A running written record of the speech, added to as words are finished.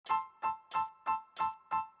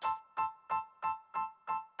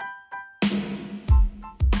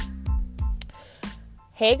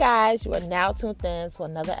Hey guys, you are now tuned in to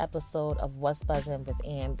another episode of What's Buzzing with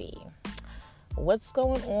A&B. What's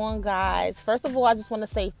going on, guys? First of all, I just want to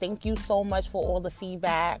say thank you so much for all the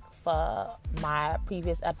feedback for my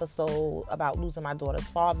previous episode about losing my daughter's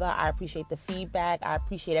father. I appreciate the feedback. I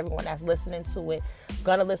appreciate everyone that's listening to it,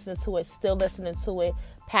 gonna listen to it, still listening to it,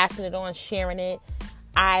 passing it on, sharing it.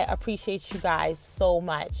 I appreciate you guys so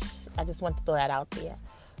much. I just want to throw that out there.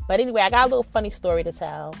 But anyway, I got a little funny story to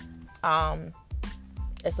tell.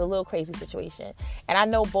 It's a little crazy situation. And I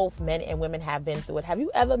know both men and women have been through it. Have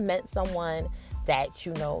you ever met someone that,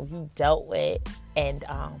 you dealt with and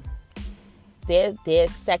their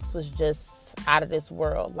sex was just out of this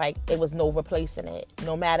world? Like, it was no replacing it.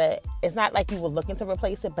 No matter, it's not like you were looking to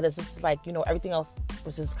replace it, but it's just like, everything else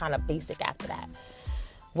was just kind of basic after that.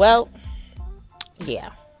 Well,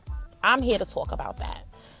 yeah, I'm here to talk about that.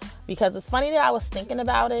 Because it's funny that I was thinking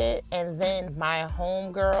about it, and then my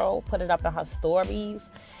homegirl put it up in her stories.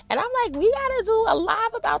 And I'm like, we got to do a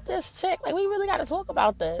live about this chick. Like, we really got to talk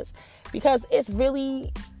about this. Because it's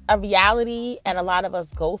really a reality, and a lot of us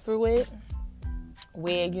go through it,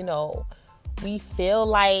 where, we feel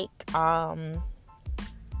like,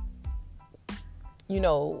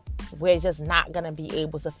 we're just not going to be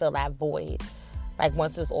able to fill that void, like,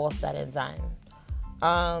 once it's all said and done.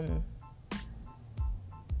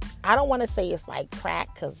 I don't want to say it's like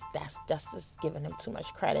crack, because that's just giving him too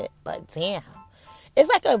much credit. But damn, it's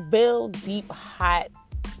like a real deep, hot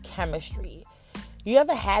chemistry. You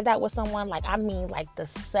ever had that with someone? Like the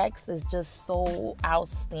sex is just so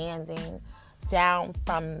outstanding, down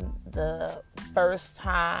from the first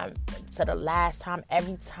time to the last time.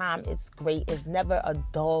 Every time it's great. It's never a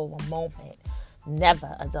dull moment.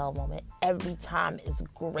 Never a dull moment. Every time it's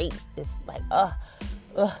great. It's like,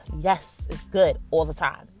 yes, it's good all the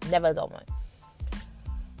time. Never a dull moment.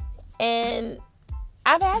 And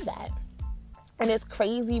I've had that. And it's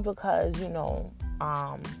crazy because,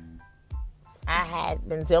 I had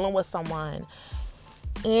been dealing with someone,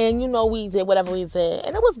 and, we did whatever we did.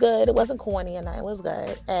 And it was good. It wasn't corny or nothing. It was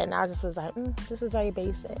good. And I just was like, this is very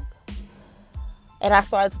basic. And I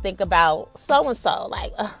started to think about so-and-so.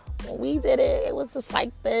 Like, when we did it, it was just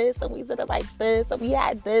like this, and we did it like this, and we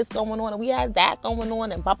had this going on, and we had that going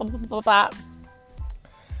on, and blah, blah, blah, blah, blah.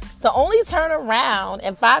 To only turn around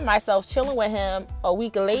and find myself chilling with him a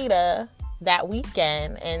week later that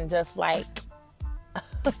weekend and just like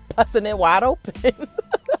busting it wide open.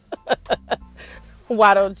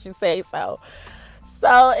 Why don't you say so?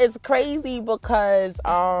 So it's crazy because,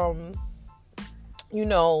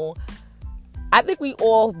 I think we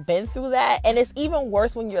all been through that, and it's even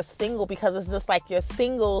worse when you're single, because it's just like you're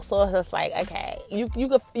single, so it's just like, okay, you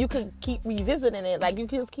could keep revisiting it, like you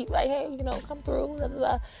can just keep like, hey, come through, blah, blah,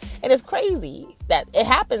 blah. And it's crazy that it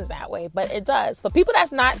happens that way, but it does. For people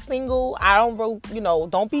that's not single,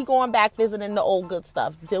 don't be going back visiting the old good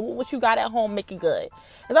stuff. Deal with what you got at home, make it good.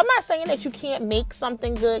 Because I'm not saying that you can't make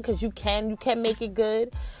something good, because you can make it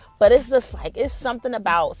good, but it's just like, it's something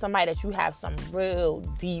about somebody that you have some real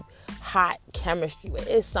deep, hot chemistry with.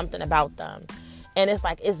 It's something about them, and it's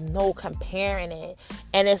like, it's no comparing it.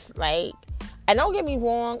 And it's like, and don't get me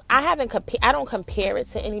wrong, I don't compare it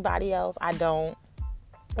to anybody else. I don't.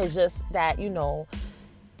 It's just that,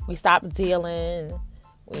 we stopped dealing,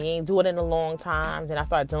 we ain't do it in a long time, then I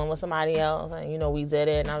started dealing with somebody else, and we did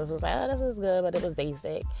it, and I was just like, oh, this is good, but it was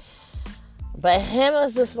basic. But him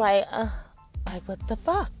was just like what the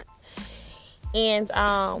fuck? And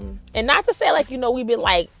not to say like, we been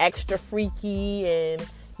like extra freaky and,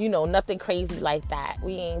 nothing crazy like that.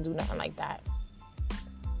 We ain't do nothing like that.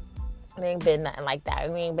 It ain't been nothing like that.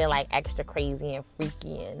 We ain't been like extra crazy and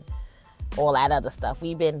freaky and all that other stuff.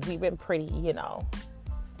 We've been pretty,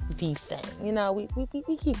 decent. We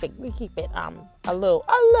keep it a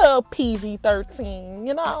little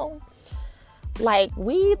PG-13, Like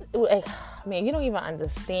you don't even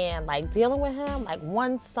understand, like dealing with him, like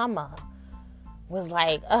one summer was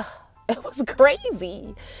like, it was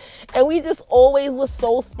crazy. And we just always was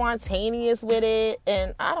so spontaneous with it.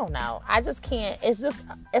 And I don't know. I just can't. It's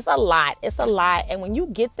a lot. It's a lot. And when you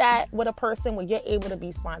get that with a person, when you're able to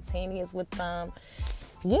be spontaneous with them,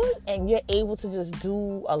 and you're able to just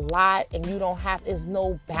do a lot, and there's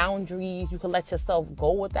no boundaries. You can let yourself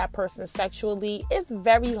go with that person sexually. It's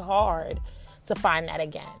very hard to find that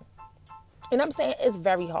again. And I'm saying it's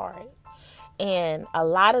very hard. And a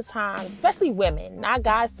lot of times, especially women, not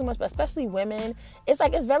guys too much, but especially women, it's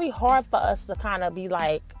like, it's very hard for us to kind of be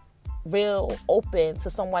like real open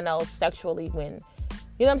to someone else sexually when,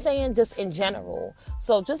 just in general.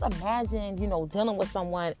 So just imagine, dealing with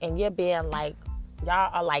someone and you're being like,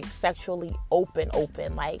 y'all are like sexually open.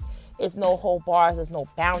 Like, it's no whole bars, there's no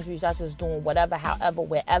boundaries. Y'all just doing whatever, however,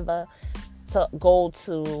 wherever, to go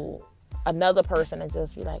to another person and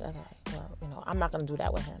just be like, okay, well, I'm not going to do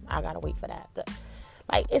that with him. I got to wait for that.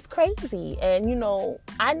 Like, it's crazy. And,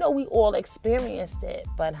 I know we all experienced it,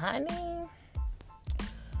 but honey,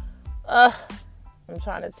 I'm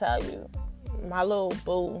trying to tell you, my little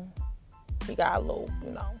boo, he got a little,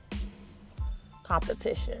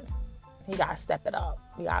 competition. He got to step it up.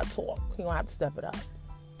 He got to talk. He going to have to step it up.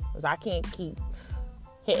 Because I can't keep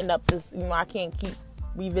hitting up this, I can't keep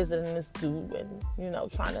revisiting this dude and,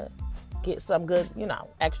 trying to get some good,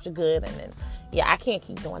 extra good. And then, I can't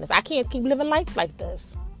keep doing this. I can't keep living life like this.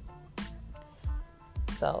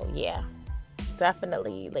 So, yeah,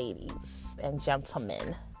 definitely, ladies and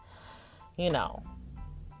gentlemen, it's,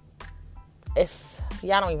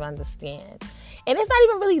 y'all don't even understand. And it's not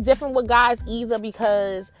even really different with guys either,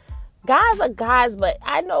 because guys are guys, but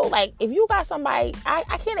I know, like, if you got somebody,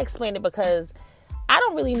 I can't explain it because I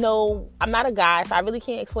don't really know. I'm not a guy, so I really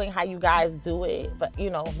can't explain how you guys do it. But,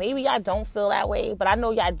 maybe y'all don't feel that way. But I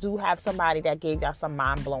know y'all do have somebody that gave y'all some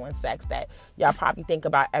mind-blowing sex that y'all probably think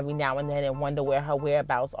about every now and then and wonder where her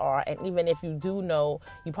whereabouts are. And even if you do know,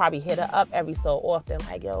 you probably hit her up every so often,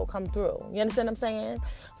 like, yo, come through. You understand what I'm saying?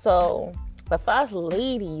 So, but for us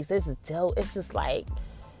ladies, it's dope. It's just like,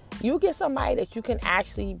 you get somebody that you can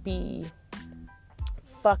actually be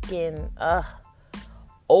fucking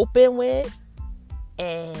open with.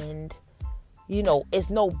 And, it's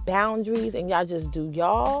no boundaries and y'all just do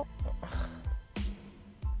y'all.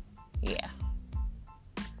 Yeah.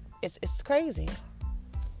 It's crazy.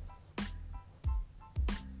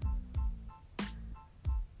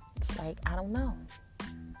 It's like, I don't know.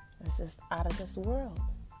 It's just out of this world.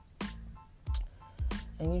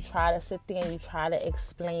 And you try to sit there and you try to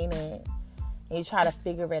explain it. And you try to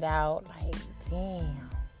figure it out. Like, damn.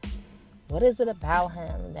 What is it about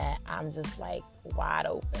him that I'm just like wide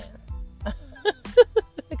open?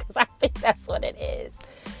 Because I think that's what it is.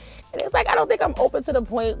 And it's like, I don't think I'm open to the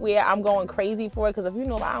point where I'm going crazy for it. Because if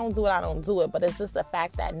if I don't do it, I don't do it. But it's just the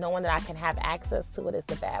fact that knowing that I can have access to it is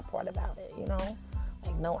the bad part about it,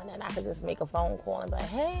 Like knowing that I can just make a phone call and be like,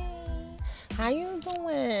 hey, how you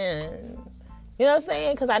doing? You know what I'm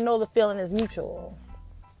saying? Because I know the feeling is mutual.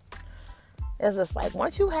 It's just like,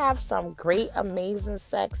 once you have some great, amazing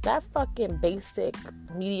sex, that fucking basic,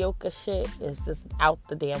 mediocre shit is just out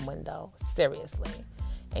the damn window. Seriously.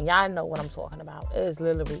 And y'all know what I'm talking about. It is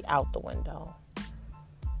literally out the window.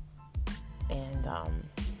 And,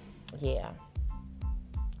 yeah.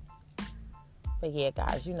 But yeah,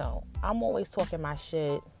 guys, I'm always talking my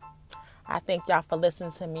shit. I thank y'all for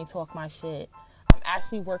listening to me talk my shit. I'm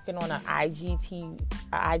actually working on an IGTV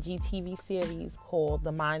series called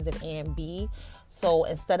The Minds of A&B. So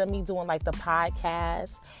instead of me doing like the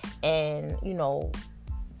podcast and,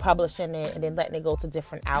 publishing it and then letting it go to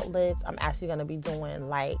different outlets, I'm actually going to be doing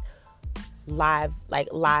like live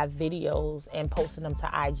videos and posting them to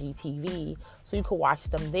IGTV so you can watch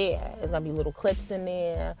them there. There's going to be little clips in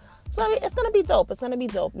there. So it's going to be dope. It's going to be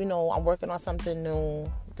dope. I'm working on something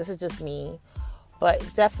new. This is just me. But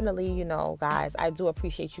definitely, guys, I do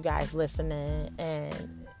appreciate you guys listening.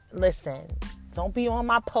 And listen, don't be on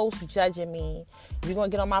my post judging me. If you're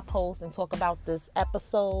going to get on my post and talk about this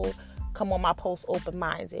episode, come on my post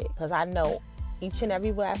open-minded. Because I know each and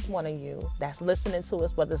every last one of you that's listening to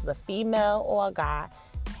us, whether it's a female or a guy,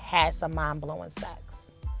 has some mind-blowing sex.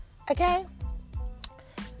 Okay?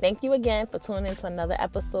 Thank you again for tuning in to another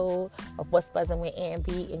episode of What's Buzzing with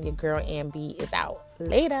A&B. And your girl A&B is out.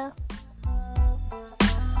 Later.